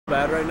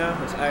bad right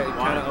now. It's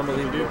kind of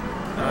unbelievable.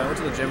 I went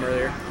to the gym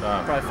earlier.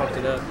 Probably fucked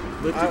it up.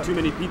 Lifted too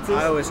many pizzas?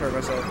 I always hurt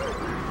myself.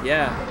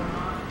 Yeah.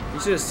 You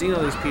should have seen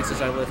all these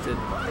pizzas I lifted.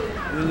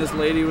 And then this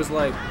lady was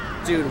like,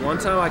 dude, one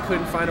time I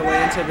couldn't find a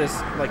way into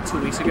this like 2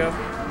 weeks ago.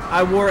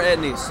 I wore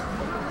etnies.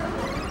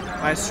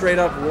 I straight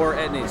up wore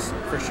etnies,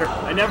 for sure.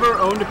 I never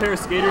owned a pair of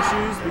skater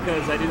shoes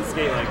because I didn't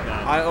skate like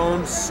that. I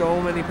owned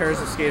so many pairs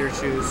of skater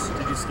shoes.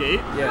 Did you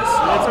skate? Yes.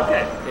 That's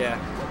okay. Yeah.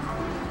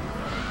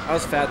 I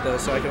was fat though,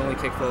 so I could only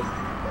kickflip.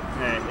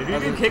 Hey, if you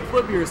can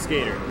kickflip, you're a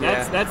skater.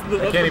 That's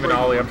the. I can't even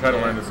ollie. I'm trying to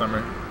learn this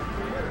summer.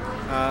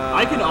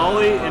 I can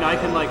ollie and I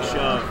can like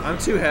shove. I'm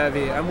too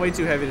heavy. I'm way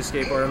too heavy to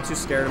skateboard. I'm too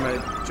scared of my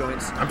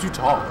joints. I'm too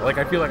tall. Like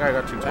I feel like I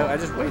got too tall. I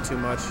just weigh too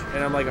much,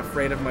 and I'm like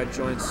afraid of my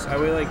joints. I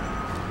weigh like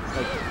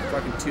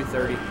fucking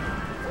 230.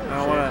 I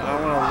don't want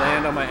to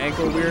land on my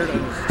ankle weird. And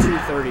it's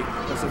 230.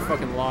 That's a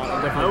fucking lot.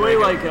 I weigh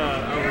like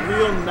a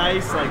real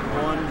nice like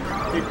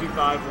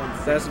 155,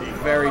 160. That's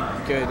very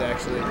good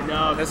actually.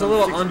 No, that's a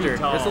little under.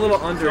 That's a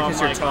little under because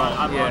you're tall.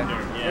 I'm yeah.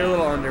 under. Yeah. You're a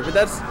little under, but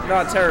that's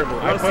not terrible.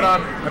 I put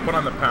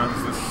on the pounds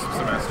this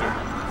semester.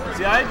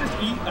 See, I just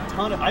eat a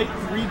ton I eat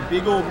 3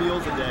 big old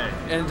meals a day.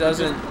 And does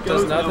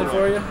nothing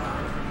for you?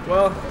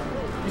 Well,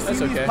 you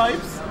see these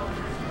pipes?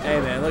 Hey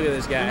man, look at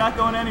this guy. You're not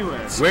going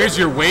anywhere. Where's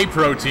your whey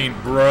protein,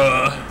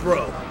 bruh?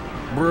 Bro.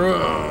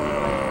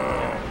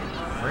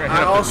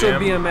 I also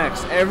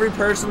BMX. Every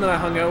person that I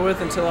hung out with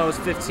until I was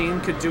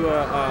 15 could do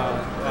a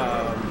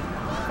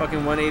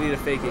fucking 180 to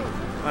fakie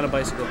on a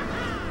bicycle.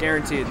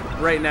 Guaranteed.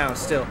 Right now,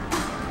 still.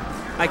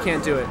 I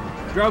can't do it.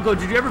 Drauko,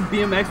 did you ever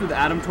BMX with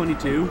Adam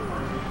 22?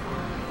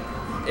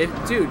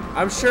 Dude,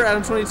 I'm sure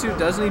Adam 22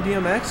 doesn't he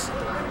BMX?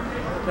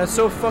 That's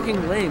so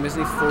fucking lame.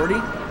 Isn't he 40?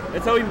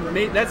 That's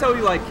how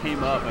he like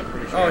came up, I'm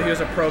pretty sure. Oh, he was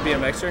a pro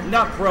BMXer?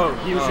 Not pro.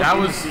 He was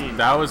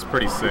that was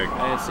pretty sick.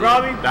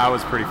 Robbie? That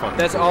was pretty fucking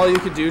That's cool. all you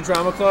could do,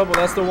 Drama Club? Well,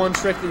 that's the one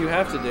trick that you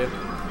have to do.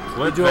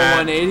 You do a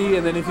 180,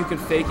 and then if you can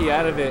fakie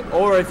out of it,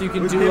 or if you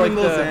can do like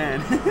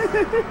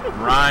the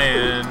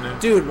Ryan.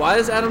 Dude, why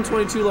does Adam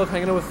 22 love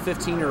hanging out with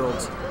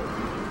 15-year-olds?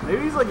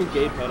 Maybe he's like a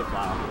gay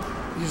pedophile.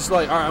 He's just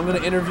like, all right, I'm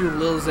gonna interview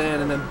Lil Xan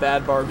and then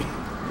Bad Barbie.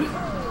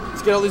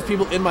 Let's get all these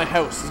people in my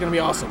house. It's gonna be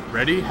awesome.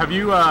 Ready? Have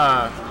you?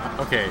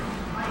 Okay.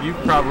 You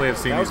probably have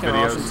seen these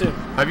videos. Awesome too.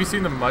 Have you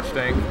seen the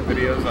Muchtank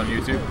videos on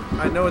YouTube?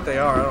 I know what they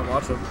are. I don't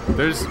watch them.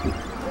 There's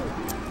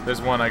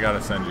one I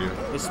gotta send you.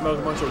 They smoke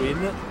a bunch of weed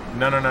in it?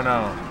 No.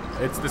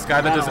 It's this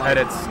guy that does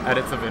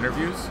edits of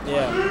interviews.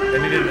 Yeah.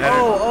 And he didn't edit.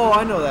 Oh,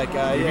 I know that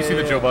guy. Have you seen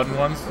the Joe Budden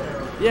ones?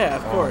 Yeah,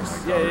 of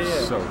course. My God,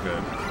 Yeah. So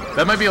good.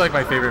 That might be like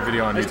my favorite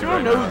video on YouTube. I still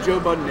don't know who Joe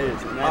Budden is.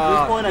 And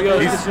at this point, I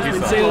he's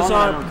singing a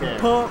song.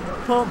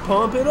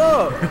 Pump it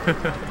up.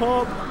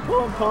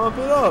 pump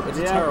it up. It's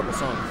a terrible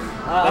song.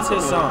 That's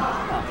his song.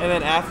 And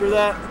then after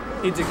that,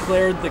 he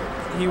declared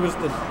he was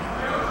the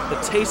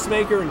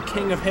tastemaker and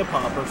king of hip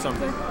hop or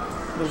something.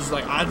 It was just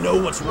like, I know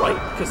what's right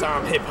because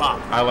I'm hip hop.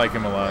 I like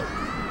him a lot.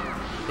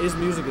 His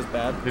music is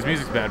bad. His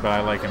music's bad, but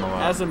I like him a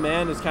lot. As a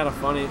man, it's kind of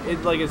funny.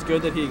 It's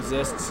good that he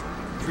exists.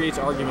 Creates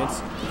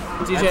arguments.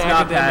 DJ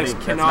Academics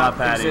cannot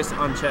exist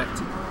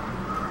unchecked.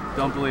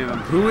 Don't believe him.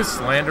 Who is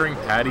slandering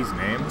Patty's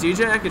name?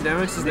 DJ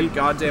Academics is the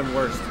goddamn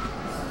worst.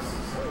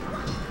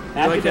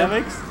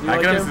 Academics?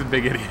 Academics is a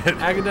big idiot.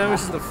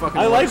 Academics is the fucking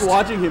worst. I like worst.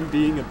 watching him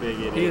being a big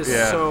idiot. He is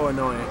so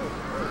annoying.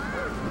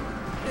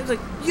 It's like,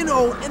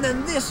 and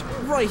then this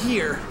right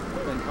here.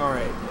 Like, all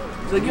right.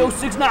 It's like, yo,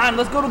 6ix9ine,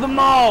 let's go to the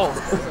mall.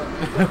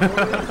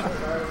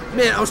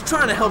 Man, I was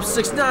trying to help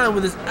 6ix9ine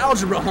with his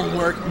algebra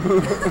homework.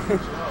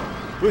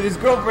 With his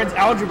girlfriend's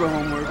algebra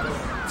homework.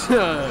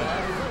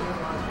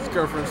 His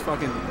girlfriend's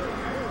fucking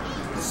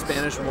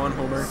Spanish 1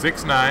 homework.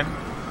 6ix9ine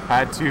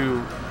had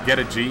to get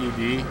a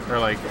GED or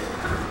like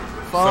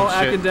follow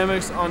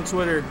Academics on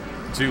Twitter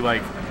to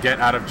like get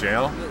out of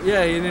jail.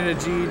 Yeah, he needed a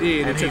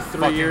GED and it took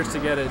 3 years to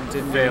get it and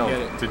didn't fail get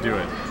it. To do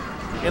it.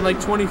 In like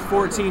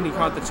 2014 he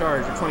caught the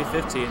charge, or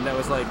 2015. That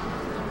was like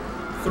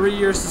 3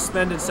 year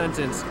suspended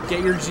sentence.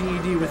 Get your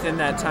GED within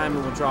that time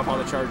and we'll drop all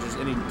the charges,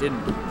 and he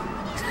didn't.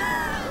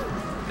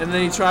 And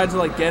then he tried to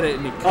like get it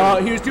and he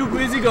couldn't. He was too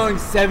busy going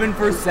 7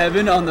 for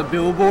 7 on the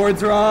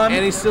billboards, Ron.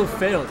 And he still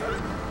failed.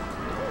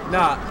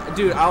 Nah,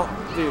 dude,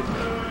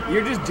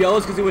 you're just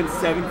jealous because he went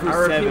 7 for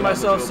 7. I repeat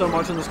myself so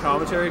much in this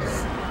commentary.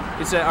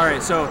 He said, all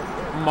right, so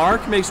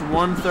Mark makes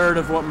 1/3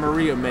 of what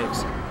Maria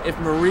makes. If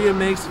Maria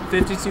makes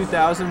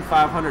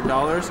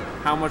 $52,500,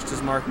 how much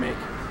does Mark make?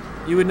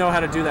 You would know how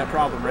to do that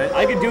problem, right?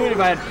 I could do it if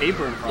I had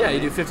paper in front of me. Yeah,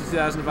 you do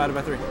 52,000 divided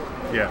by 3.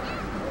 Yeah.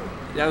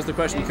 That was the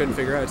question you couldn't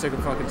figure out. It took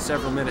him fucking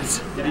several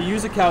minutes. Did he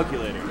use a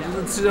calculator?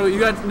 So you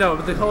got,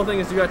 but the whole thing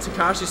is you got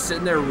Tekashi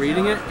sitting there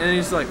reading it, and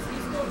he's like,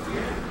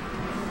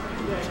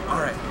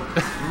 all right,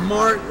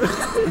 Mark.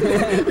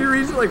 He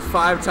reads it like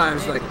 5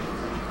 times, like,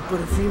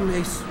 but if he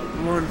makes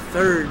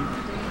 1/3,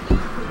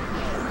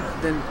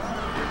 then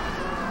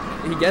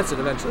he gets it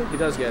eventually. He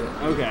does get it.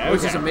 Okay.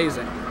 Which is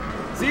amazing.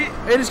 See,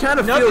 it is kind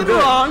of feel good. Nothing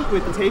wrong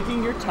with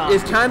taking your time.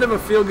 It's kind of a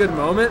feel-good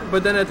moment,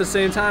 but then at the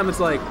same time,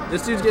 it's like,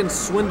 this dude's getting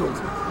swindled.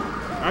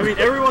 I mean,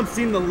 everyone's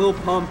seen the Lil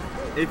Pump.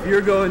 If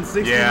you're going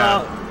 60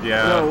 miles,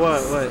 Yeah. No,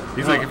 what?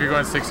 He's like, if you're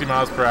going 60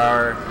 miles per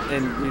hour,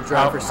 And you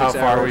drive for 6 hours. how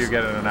far will you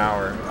get in an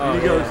hour? Oh, He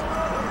goes,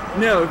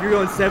 no, if you're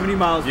going 70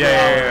 miles per hour,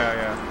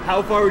 Yeah.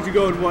 how far would you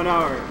go in 1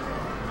 hour?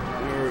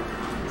 Or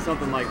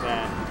something like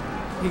that.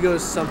 He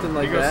goes something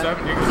like He goes that.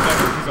 7.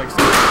 He's like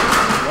 7.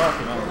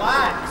 Walking on.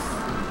 Relax.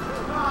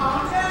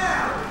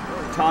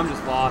 Tom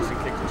just lost and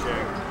kicked a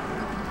chair.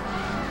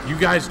 You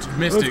guys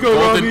missed Let's it. go,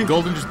 Robbie.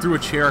 Golden just threw a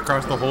chair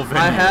across the whole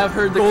venue. I have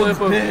heard the Gold's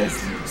clip of. pissed.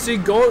 See,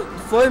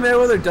 Floyd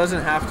Mayweather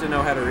doesn't have to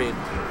know how to read,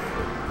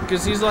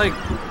 because he's like,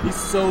 He's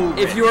so rich.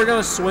 if you are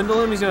gonna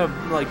swindle him, he's gonna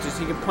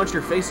he can punch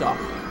your face off.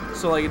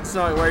 So like, it's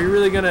not where you're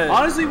really gonna.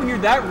 Honestly, when you're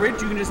that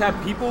rich, you can just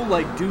have people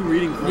like do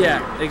reading for you.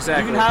 Yeah,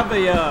 exactly. You can have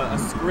a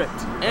script.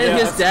 And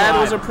his dad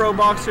was a pro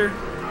boxer,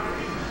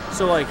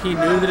 so like he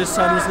knew that his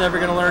son was never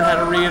gonna learn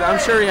how to read. I'm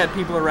sure he had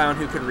people around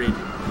who could read.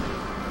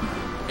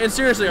 And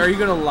seriously, are you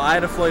gonna lie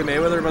to Floyd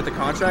Mayweather about the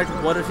contract?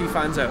 What if he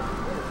finds out?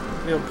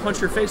 He'll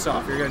punch your face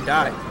off. You're gonna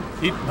die.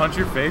 He'd punch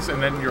your face,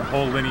 and then your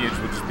whole lineage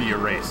would just be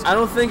erased. I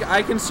don't think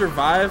I can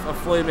survive a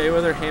Floyd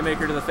Mayweather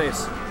haymaker to the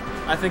face.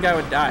 I think I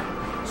would die,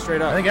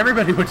 straight up. I think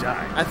everybody would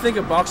die. I think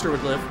a boxer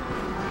would live.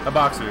 A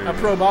boxer. A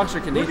pro boxer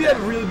can What eat if he that.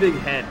 had a really big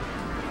head?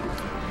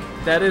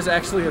 That is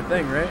actually a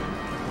thing, right?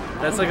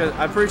 That's like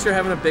I'm pretty sure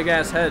having a big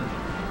ass head.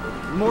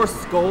 More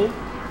skull?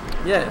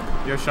 Yeah,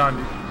 Yo, Sean,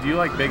 do you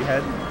like big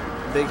head?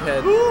 big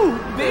head. Ooh,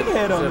 big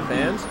head Is on it the a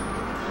band?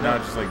 No,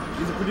 just like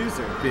He's a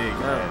producer. big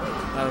No, head.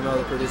 I don't know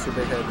the producer.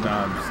 Big head. No,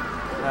 I'm just.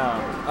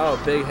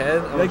 Oh, big head.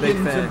 I'm Like a big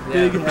getting fan. some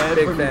big head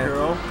big from your fan.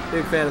 girl?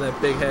 Big fan of that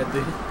big head,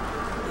 dude.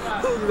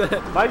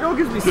 My girl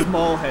gives me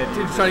small head.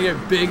 Dude, trying to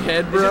get big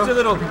head, It's bro. just a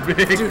little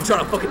Big. Dude,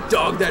 trying to fucking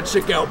dog that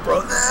chick out,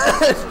 bro.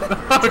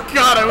 Oh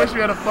God, I wish we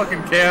had a fucking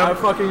I cam.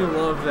 fucking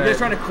love You guys that.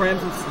 trying to cram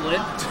some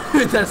slit?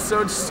 Dude, that's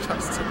so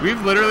disgusting.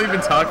 We've literally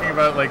been talking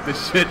about like the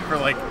shit for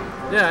like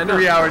Yeah, I know.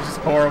 3 hours, just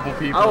horrible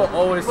people. I will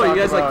always What, talk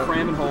you guys about like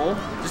cramming hole?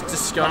 just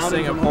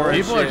disgusting, Pounding abhorrent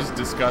People shit. are just So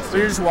disgusting.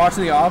 you're just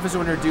watching The Office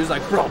when her dude's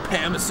like, bro,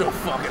 Pam is so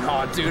fucking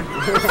hot, dude.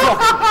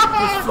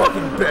 Let's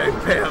fucking bang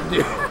Pam,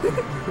 dude.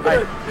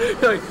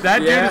 Like,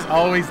 That yeah. dude is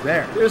always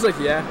there. It was like,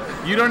 yeah.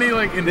 You don't even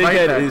like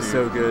invite that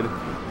dude. good.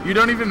 You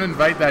don't even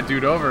invite that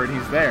dude over, and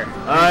he's there.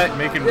 He's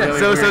making yeah, really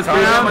so weird it's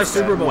comments. not my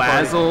Super Bowl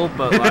party. Wazzle,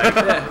 but like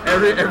Yeah,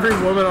 every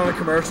woman on a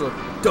commercial.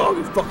 Dog,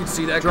 you fucking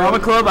see that Drama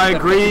girl? Club, I That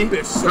agree. fucking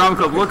bitch so Drama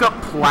Club, look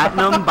up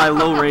Platinum by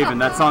Lil Raven.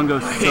 That song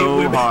goes so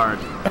women. hard.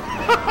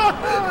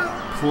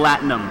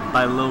 Platinum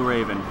by Lil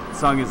Raven. The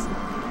song is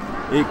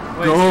it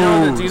Wait,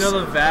 goes. do you know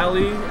the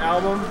Valley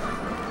album?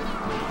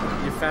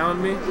 You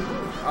Found Me?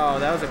 Oh,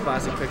 that was a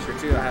classic picture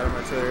too. I had on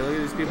my Twitter. Look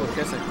at these people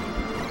kissing.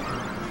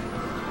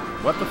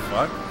 What the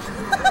fuck?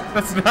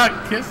 That's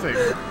not kissing.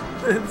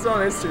 It's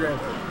on Instagram.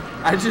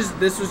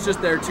 This was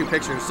just their two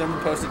pictures. Someone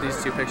posted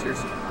these two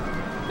pictures.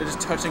 They're just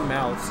touching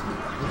mouths.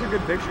 Those are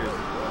good pictures.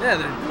 Yeah,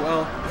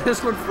 well,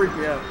 this one freaked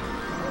me out.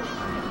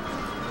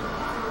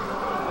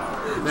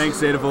 Thanks,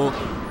 Adavol.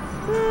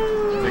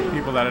 It's like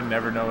people that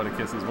never know what a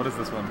kiss is. What is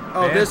this one?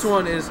 Oh, Fans? this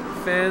one is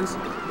fans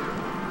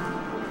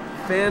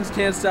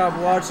can't stop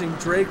watching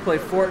Drake play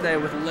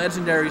Fortnite with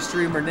legendary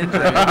streamer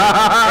Ninja.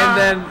 And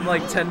then,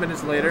 like 10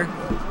 minutes later,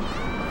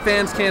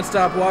 fans can't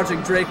stop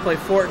watching Drake play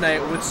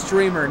Fortnite with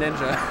streamer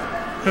Ninja.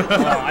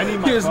 Wow, I need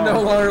my He is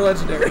no longer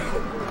legendary.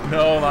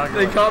 No longer.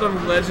 They called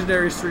him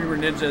legendary streamer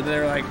Ninja, and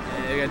they're like,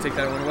 I gotta take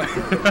that one away.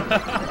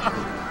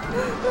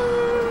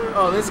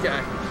 Oh, this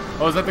guy.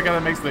 Oh, is that the guy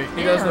that makes the?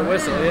 He does the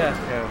whistle, yeah.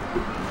 Yeah.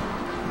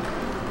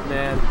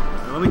 Man,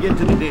 Let me get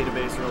to the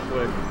database real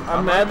quick.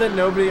 I'm mad that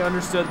nobody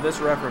understood this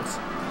reference.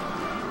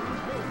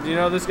 Do you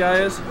know who this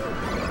guy is?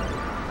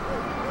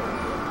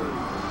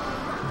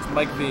 It's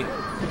Mike V, I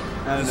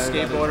the don't know.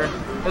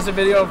 skateboarder. There's a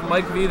video of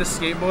Mike V, the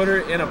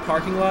skateboarder, in a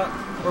parking lot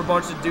where a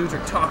bunch of dudes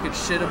are talking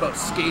shit about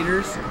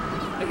skaters,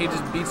 and he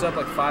just beats up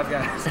like 5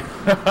 guys.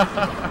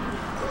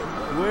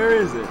 Where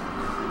is it?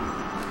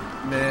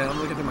 Man, I'm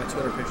looking at my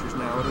Twitter pictures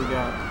now. What do we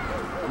got?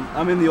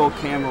 I'm in the old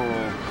camera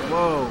roll.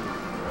 Whoa.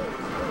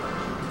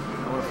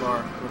 I went far.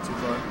 Went too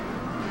far.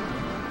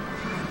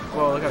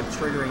 Whoa, look how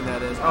triggering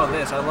that is. Oh,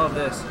 this. I love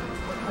this.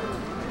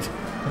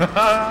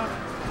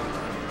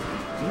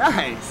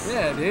 Nice.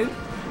 Yeah, dude.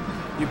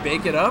 You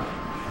bake it up.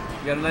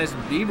 You got a nice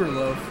Bieber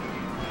loaf.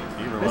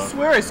 I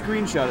swear I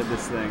screenshotted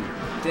this thing.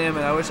 Damn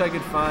it, I wish I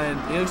could find...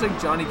 He looks like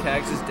Johnny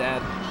Cags'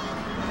 dad.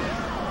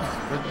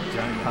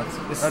 Johnny Nuts.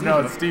 It's Oh, no,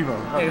 it's Steve-O.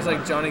 Steve-O. Yeah, he looks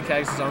like Johnny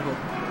Cags' uncle.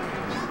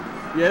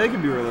 Yeah, they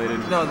could be related.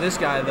 No, this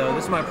guy, though.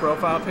 This is my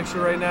profile picture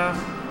right now,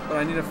 but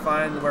I need to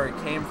find where it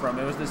came from.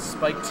 It was this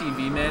Spike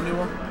TV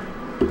manual,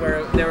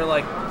 where they were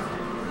like,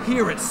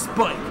 here at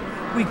Spike,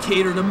 we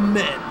cater to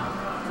men.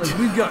 Like,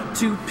 we got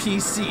 2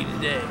 PC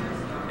today.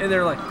 And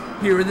they're like,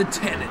 here are the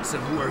tenets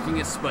of working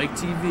at Spike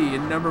TV.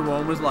 And number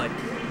 1 was like,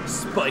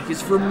 Spike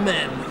is for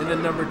men. And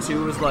then number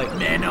 2 was like,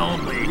 men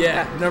only.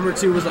 Yeah, number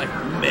 2 was like,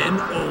 men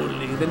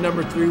only. Then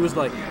number 3 was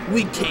like,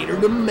 we cater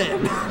to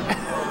men.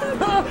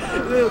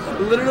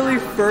 Literally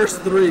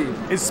first 3.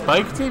 Is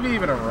Spike TV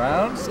even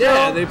around still?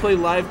 Yeah, they play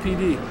live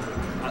PD.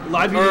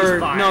 Live Or is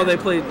fire. no, they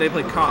play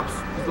cops.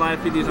 Live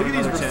PD is Look on at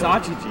these another channel.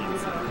 Versace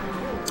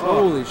jeans.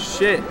 Holy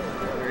shit.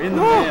 They're in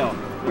the mail.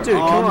 They're Dude,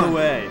 come on on. the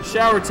way.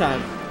 Shower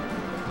time.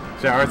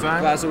 Shower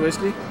time? Glass of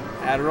whiskey.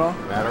 Adderall.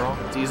 Adderall?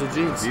 Diesel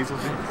jeans. Diesel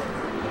jeans?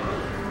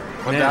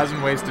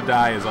 1,000 Ways to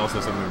Die is also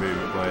something we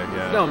would play,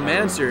 yeah. No,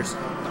 Mansers.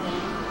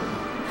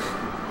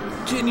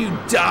 Can you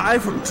die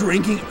from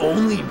drinking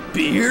only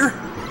beer?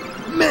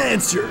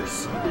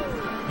 Mansers.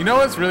 You know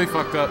what's really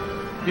fucked up?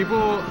 People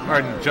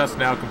are just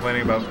now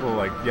complaining about, well,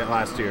 like,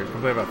 last year,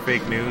 complaining about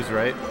fake news,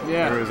 right?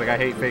 Yeah. Everybody's like, I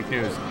hate fake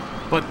news.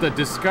 But the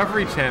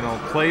Discovery Channel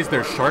plays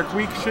their Shark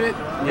Week shit,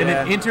 and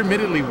then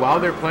intermittently, while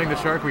they're playing the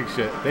Shark Week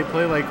shit, they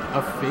play, like,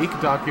 a fake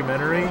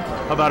documentary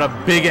about a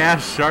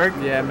big-ass shark,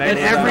 Yeah, and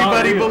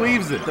everybody Megalodon.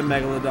 believes it. The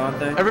Megalodon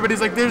thing.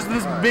 Everybody's like, there's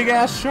this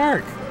big-ass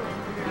shark.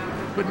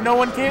 But no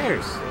one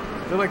cares.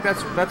 They're like,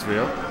 that's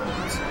real.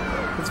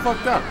 It's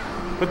fucked up.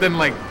 But then,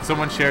 like,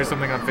 someone shares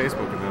something on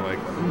Facebook, and they're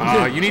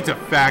like, you need to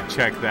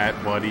fact-check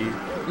that, buddy.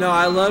 No,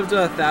 I loved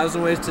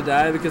 1,000 Ways to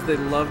Die because they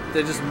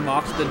just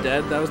mocked the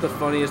dead. That was the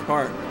funniest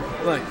part.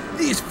 Like,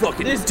 these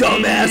fucking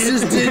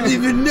dumbasses didn't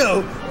even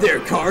know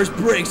their car's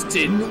brakes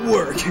didn't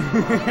work.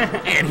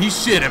 And he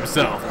shit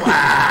himself.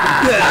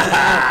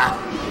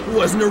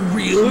 Wasn't a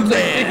real man.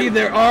 Thinking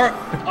their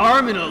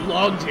arm in a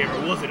log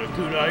jammer wasn't a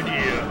good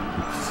idea.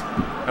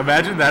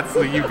 Imagine that's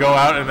like you go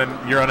out and then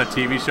you're on a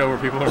TV show where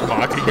people are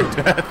mocking your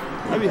death.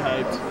 I'd be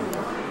hyped.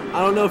 I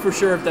don't know for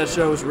sure if that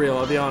show was real.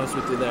 I'll be honest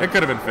with you there. It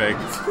could have been fake.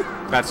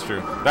 That's true.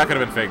 That could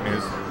have been fake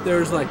news. There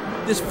was like,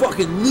 this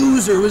fucking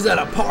loser was at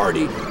a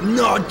party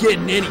not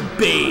getting any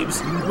babes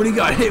when he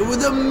got hit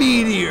with a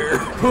meteor.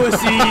 Pussy.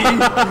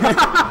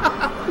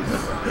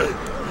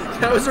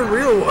 That was a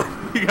real one.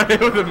 You got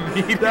hit with a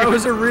meteor. That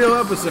was a real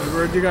episode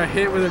where you got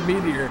hit with a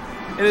meteor.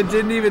 And it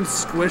didn't even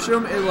squish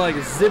him. It like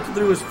zipped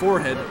through his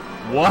forehead.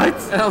 What?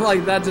 And I'm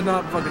like, that did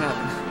not fucking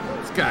happen.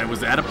 This guy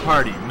was at a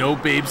party. No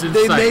babes in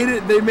They sight.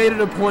 made it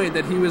a point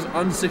that he was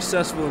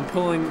unsuccessful in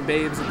pulling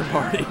babes at the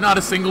party. Not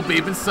a single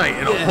babe in sight.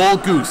 And a whole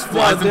goose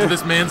flies into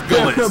this man's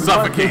gullet,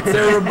 suffocates him.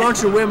 There were a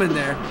bunch of women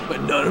there,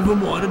 but none of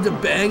them wanted to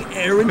bang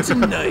Aaron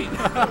tonight.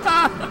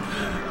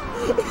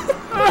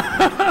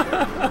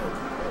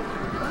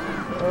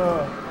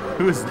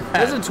 Who is that?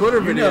 There's a Twitter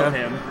You video. know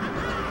him.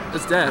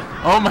 It's Dad.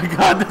 Oh my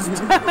god, that's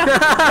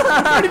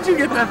Where did you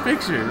get that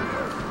picture?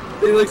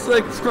 He looks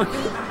like fucking.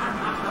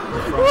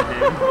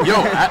 Yo,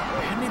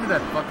 add me to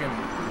that fucking...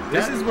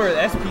 This is where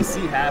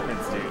SPC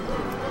happens, dude.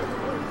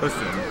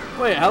 Listen.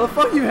 Wait, how the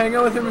fuck you hang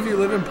out with him if you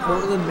live in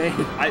Portland, Maine?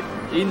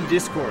 In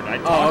Discord. I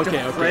talk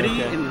to Freddie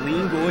okay. and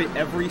Lean Boy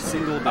every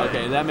single day.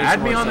 Okay, that makes Add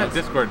more me on sense.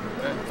 that Discord.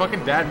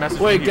 Fucking dad messaged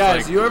me. Wait, he's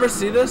guys, like, you ever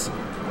see this?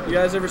 You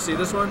guys ever see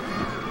this one?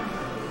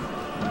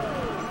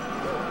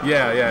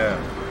 Yeah.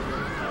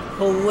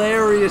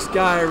 Hilarious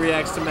guy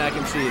reacts to mac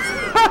and cheese.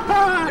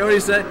 You know what he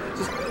said?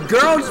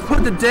 Girl, just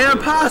put the damn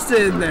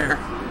pasta in there.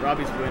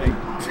 Robbie's winning.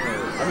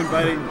 I'm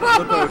inviting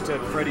Flippo to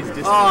Freddie's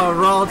Discord. Oh,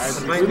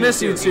 Ralts, we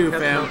miss you too,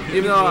 fam.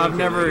 Even though I've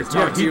never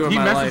talked to you in he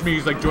my messaged life. me,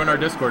 he's like, join our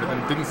Discord, and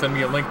then didn't send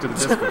me a link to the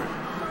Discord.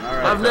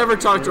 Alright. I've never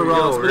talked to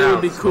Ralts, but it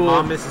would be cool.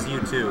 Mom misses you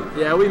too.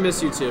 Yeah, we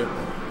miss you too,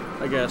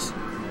 I guess.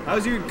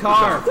 How's your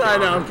car? I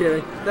know, I'm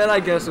kidding. That I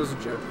guess was a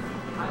joke.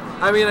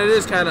 I mean, it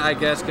is kind of I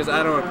guess because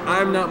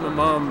I'm not my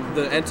mom,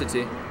 the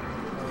entity.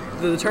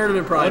 The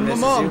tournament probably And my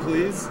misses mom, you.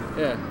 please.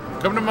 Yeah.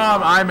 Come to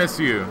mom, I miss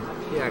you.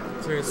 Yeah,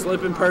 seriously.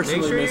 Slipping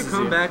personally Make sure you misses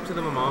come back to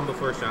the mom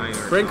before Shine.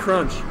 Or Bring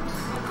Crunch.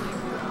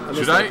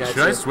 Should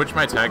I switch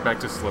my tag back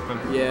to Slippin'?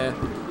 Yeah.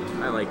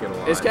 I like it a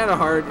lot. It's kind of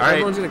hard. right.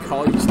 Everyone's gonna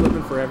call you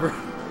Slipping forever.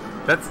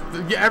 That's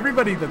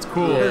everybody that's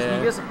cool.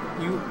 Yeah.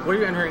 You what are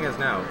you entering as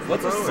now?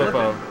 What's a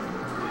Slippo.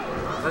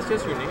 That's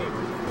just your name.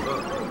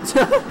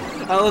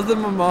 I love the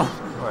mom. All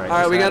Alright,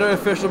 right, we just got add an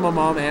it. official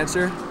mom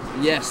answer.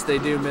 Yes, they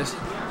do miss.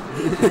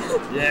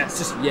 Yes.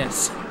 Just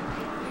yes.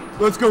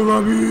 Let's go,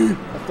 Robbie.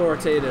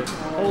 Authoritative.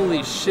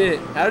 Holy shit!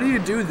 How do you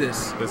do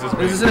this? This is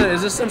me.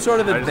 Is this some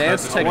sort of I just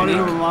advanced messaged I wanted to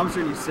technique? my mom's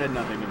and you said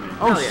nothing to me.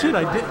 Oh Hell yeah. shit,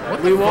 I did.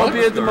 What We the won't fuck?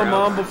 be at the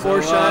mom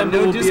before Shine, but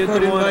no we'll be at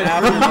Discord the one invite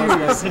after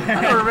after you.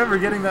 I don't remember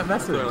getting that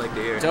message. That's what I like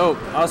to hear. Dope.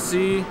 I'll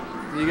see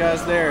you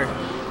guys there.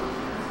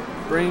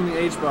 Bring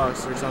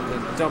H-Box or something.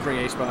 Don't bring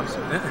H-Box.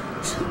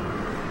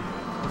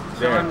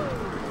 Sean,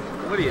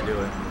 what are you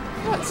doing?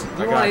 What? I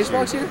You got want you.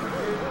 H-Box here?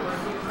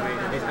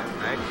 I mean,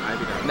 I'd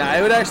be down. Nah,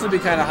 it would actually be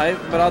kind of hype,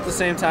 but at the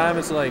same time,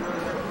 it's like,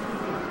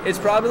 it's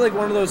probably like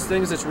one of those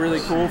things that's really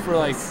cool for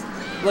like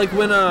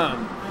when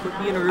Quit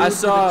being rude I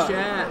saw. to the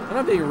chat. I'm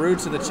not being rude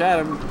to the chat.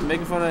 I'm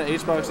making fun of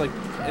H-Box like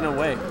in a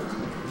way.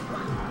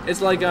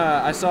 It's like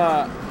I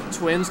saw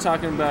twins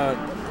talking about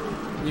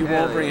you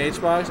Hell won't bring yeah.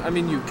 H-Box. I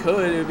mean, you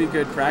could. It would be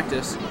good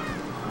practice.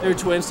 There were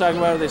twins talking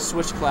about how they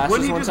switched classes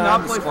Wouldn't you one just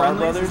time. not play the Sklar friendlies?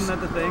 brothers. Isn't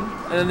that the thing?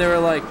 And then they were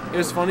like, it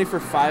was funny for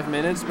 5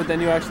 minutes, but then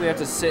you actually have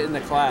to sit in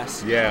the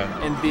class. Yeah.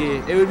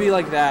 And it would be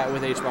like that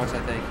with H-Box, I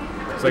think.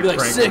 It's It'd be like,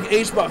 pranking. sick,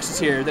 H-Box is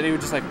here. Then he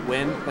would just like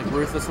win, like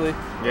ruthlessly.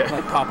 Yeah.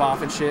 Like pop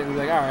off and shit. And be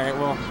like, all right,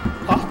 well.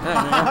 I don't know.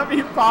 I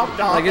mean, popped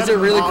off. Like, is it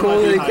really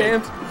cool that he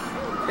came?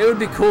 It would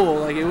be cool.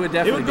 Like, it would It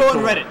definitely would go be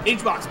on cool. Reddit.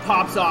 H-Box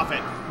pops off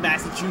at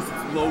Massachusetts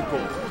local.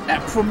 At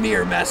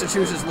Premier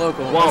Massachusetts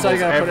Local. Wobbles That's all you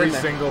gotta put every in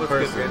there. single Looks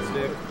good, person.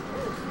 Red Stick.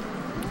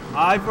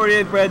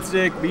 I-48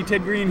 breadstick. Be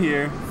Ted Green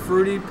here.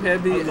 Fruity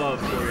Pebby. I love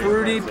 48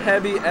 Fruity breadstick.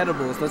 Pebby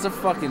edibles. That's a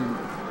fucking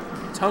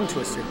tongue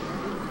twister.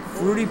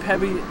 Fruity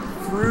Pebble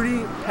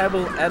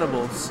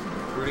edibles.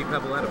 Fruity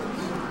Pebble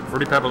edibles.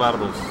 Fruity Pebble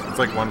edibles. It's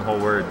like one whole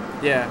word.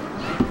 Yeah.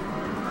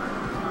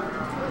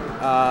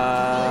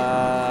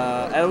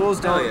 Edibles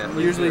don't yeah,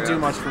 please usually do do that.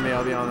 much for me,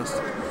 I'll be honest.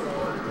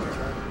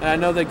 And I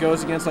know that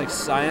goes against like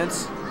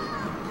science.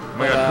 Oh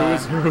my god, who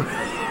is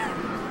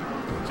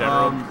who?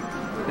 General.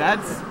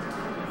 That's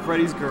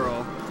Freddy's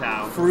girl,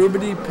 Tao.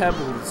 Fruity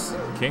Pebbles.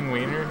 King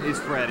Wiener? Is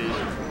Freddy.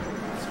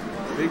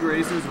 Big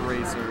Racer's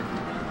Racer.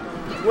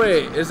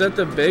 Wait, is that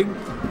the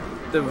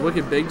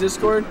wicked big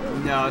Discord?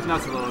 No, it's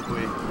not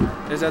Soliloquy.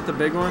 Is that the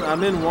big one?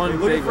 I'm in one Hey,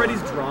 look big at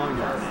Freddy's one. drawing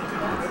of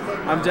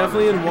it. I'm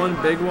definitely in one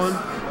big one.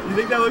 You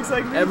think that looks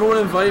like me? Everyone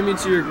invite me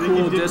to your Think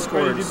cool you did-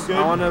 Discords. Freddy did good?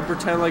 I want to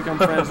pretend like I'm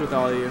friends with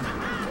all of you. I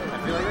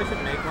feel like I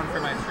should make one for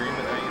my stream,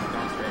 but then I use it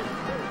on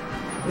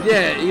stream.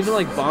 Yeah, even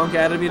like Bonk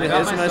added me to I got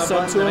his my and I sub sub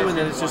button, to then I him, and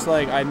then choose it's just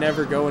one. like I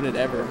never go in it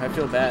ever. I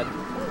feel bad.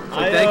 So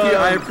I, thank you.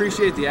 I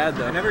appreciate the ad I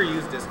though. never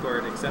use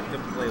Discord except to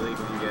play League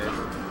with you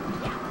guys.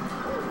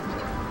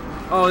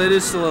 Oh, it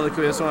is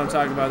Soliloquy. That's what I'm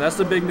talking about. That's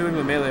the big New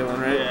England Melee one,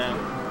 right? Yeah.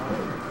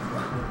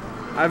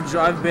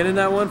 I've been in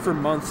that one for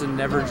months and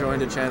never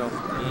joined a channel.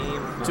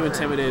 Too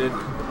intimidated.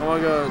 I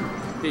want to go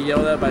get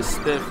yelled at by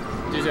Spiff.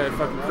 Dude's got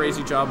fucking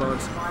crazy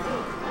jawbones.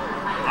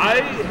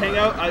 I hang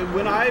out.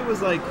 When I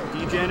was like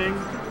DJing.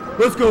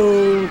 Let's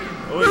go!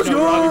 Oh, wait, Let's no,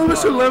 go! Robbie's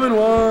Mr. wrong. Lemon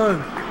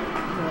won!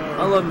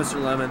 I love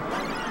Mr. Lemon.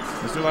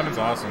 Mr. Lemon's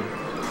awesome.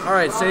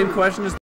 Alright, same question as